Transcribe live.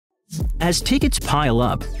As tickets pile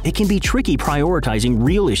up, it can be tricky prioritizing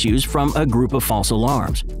real issues from a group of false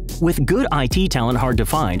alarms. With good IT talent hard to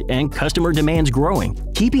find and customer demands growing,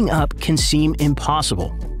 keeping up can seem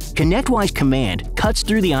impossible. ConnectWise Command cuts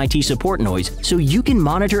through the IT support noise so you can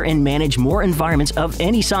monitor and manage more environments of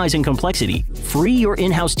any size and complexity, free your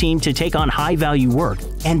in-house team to take on high-value work,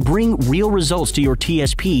 and bring real results to your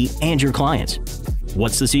TSP and your clients.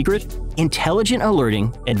 What's the secret? Intelligent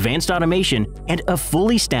alerting, advanced automation, and a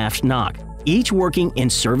fully staffed NOC, each working in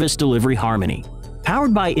service delivery harmony.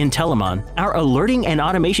 Powered by Intellimon, our alerting and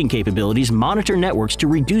automation capabilities monitor networks to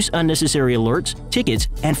reduce unnecessary alerts, tickets,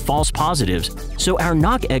 and false positives, so our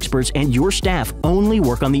NOC experts and your staff only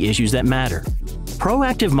work on the issues that matter.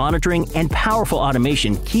 Proactive monitoring and powerful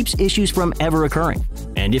automation keeps issues from ever occurring,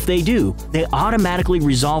 and if they do, they automatically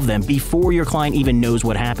resolve them before your client even knows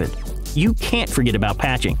what happened. You can't forget about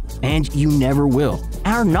patching, and you never will.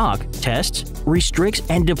 Our NOC tests, restricts,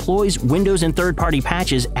 and deploys Windows and third-party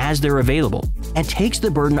patches as they're available, and takes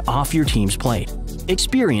the burden off your team's plate.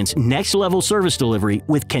 Experience next-level service delivery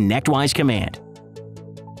with ConnectWise Command.